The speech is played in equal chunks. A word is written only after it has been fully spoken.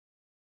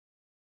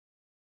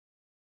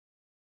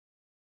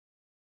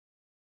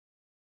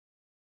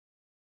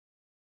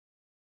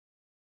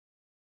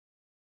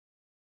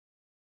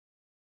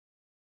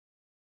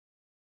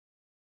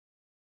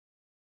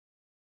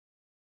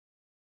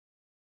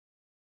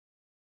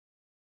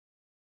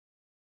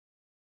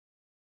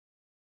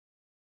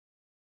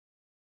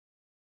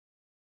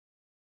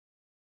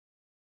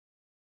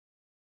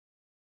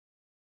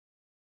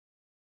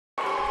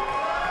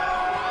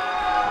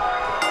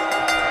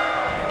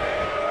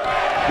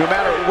No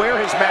matter where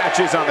his match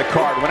is on the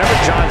card, whenever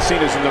John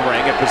Cena's in the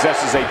ring, it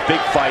possesses a big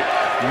fight,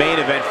 main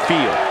event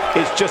feel.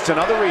 It's just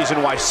another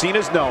reason why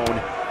Cena's known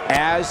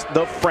as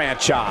the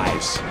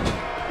franchise.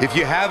 If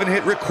you haven't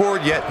hit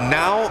record yet,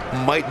 now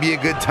might be a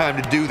good time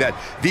to do that.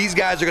 These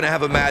guys are going to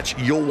have a match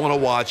you'll want to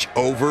watch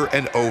over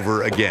and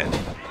over again.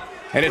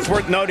 And it's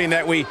worth noting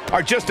that we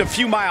are just a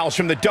few miles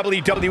from the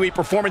WWE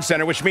Performance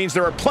Center, which means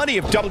there are plenty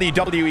of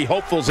WWE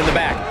hopefuls in the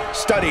back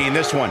studying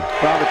this one.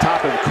 Well, on the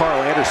top of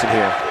Karl Anderson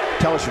here,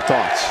 tell us your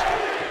thoughts.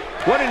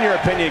 What, in your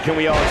opinion, can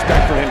we all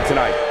expect from him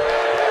tonight?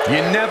 You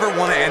never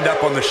want to end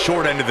up on the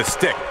short end of the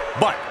stick,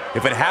 but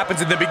if it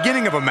happens at the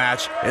beginning of a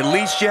match, at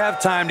least you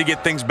have time to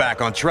get things back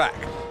on track.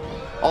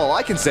 All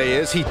I can say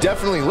is he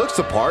definitely looks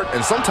the part,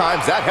 and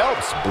sometimes that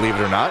helps, believe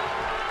it or not.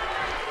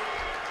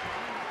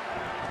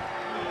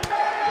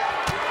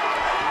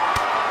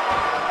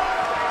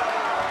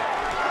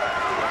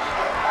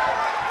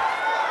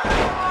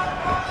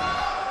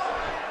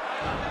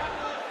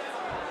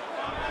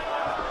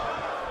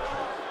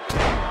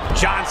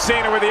 John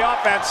Cena with the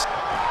offense.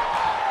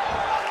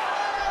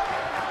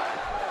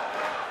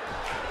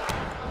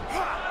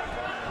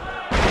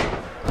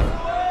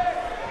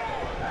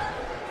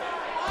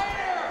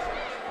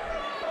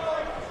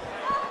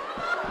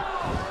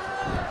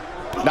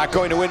 Not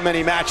going to win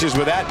many matches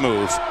with that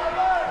move.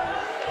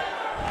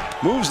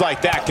 Moves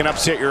like that can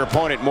upset your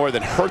opponent more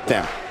than hurt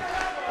them.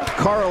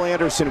 Karl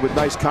Anderson with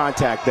nice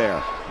contact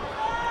there.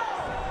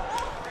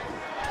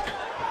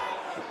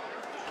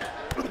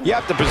 You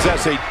have to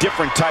possess a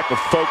different type of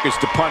focus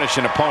to punish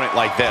an opponent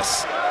like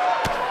this.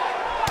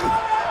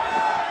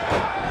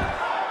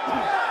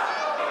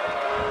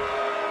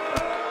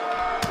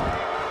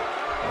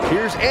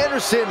 Here's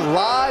Anderson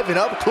live and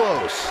up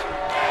close.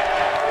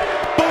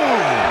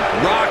 Boom!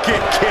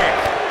 Rocket kick.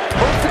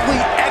 Perfectly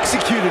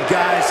executed,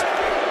 guys.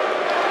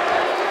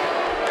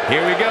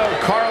 Here we go.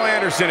 Karl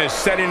Anderson is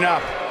setting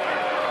up.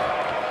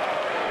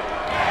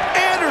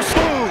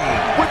 Anderson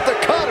with the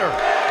cutter.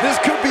 This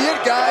could be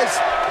it, guys.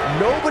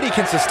 Nobody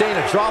can sustain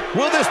a drop.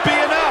 Will this be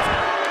enough?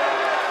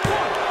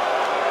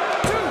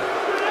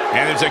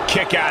 And there's a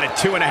kick out at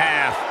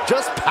 2.5.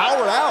 Just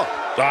powered out.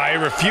 He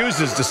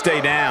refuses to stay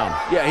down.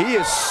 Yeah, he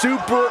is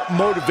super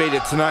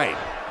motivated tonight.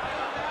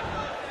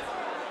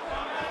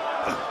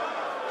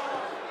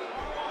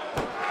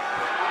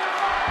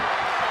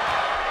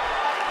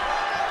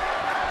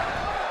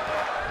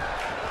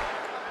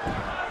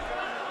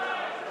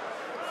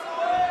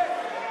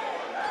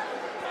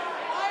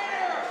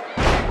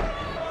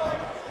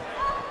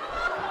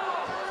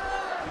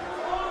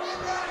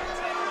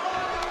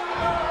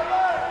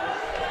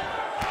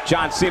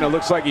 John Cena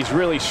looks like he's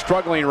really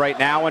struggling right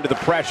now under the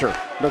pressure.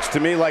 Looks to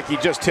me like he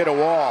just hit a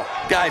wall.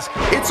 Guys,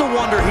 it's a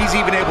wonder he's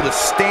even able to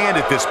stand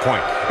at this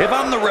point. If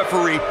I'm the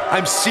referee,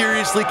 I'm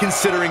seriously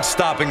considering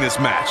stopping this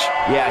match.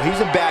 Yeah, he's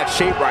in bad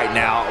shape right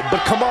now, but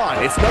come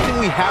on, it's nothing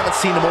we haven't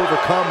seen him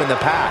overcome in the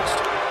past.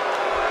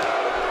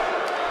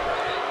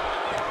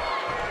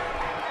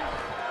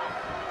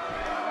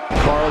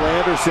 Karl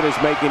Anderson is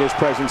making his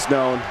presence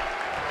known.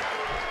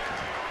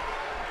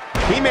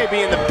 He may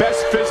be in the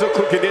best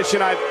physical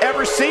condition I've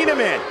ever seen him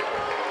in.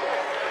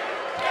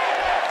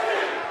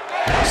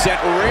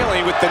 Set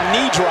railing with the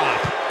knee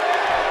drop.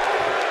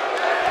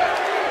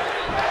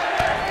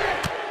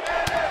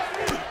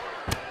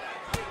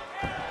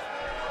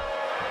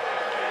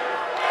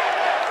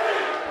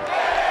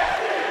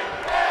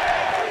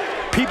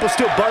 People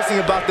still buzzing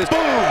about this. Boom!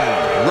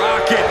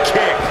 Rocket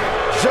kick.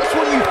 Just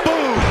when you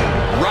boom.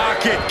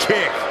 Rocket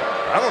kick.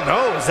 I don't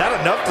know, is that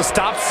enough to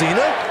stop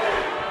Cena?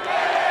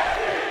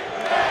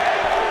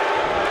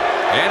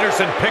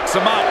 Anderson picks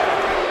him up.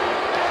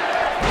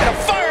 And a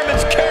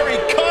fireman's carry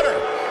cutter.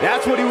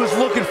 That's what he was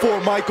looking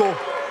for, Michael.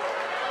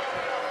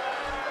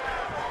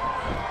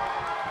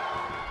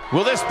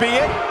 Will this be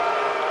it? 1,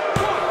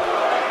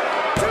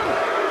 2,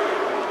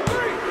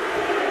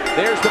 3.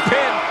 There's the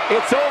pin.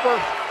 It's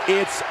over.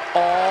 It's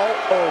all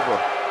over.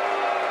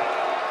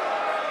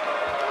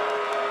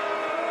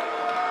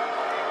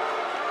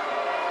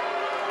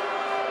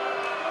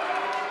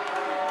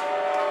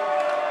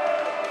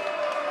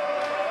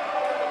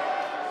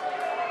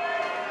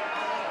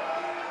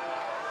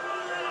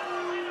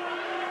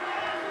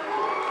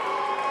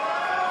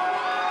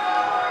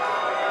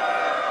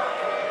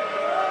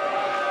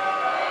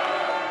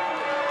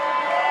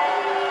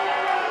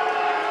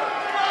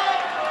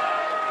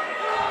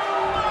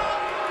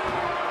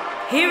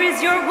 Here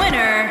is your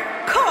winner,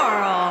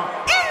 Karl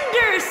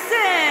Anderson.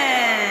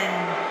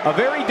 A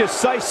very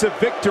decisive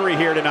victory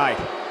here tonight.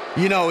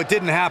 You know, it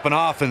didn't happen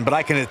often, but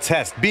I can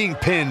attest, being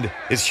pinned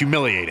is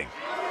humiliating.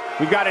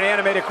 We've got an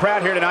animated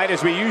crowd here tonight,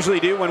 as we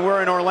usually do when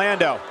we're in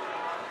Orlando.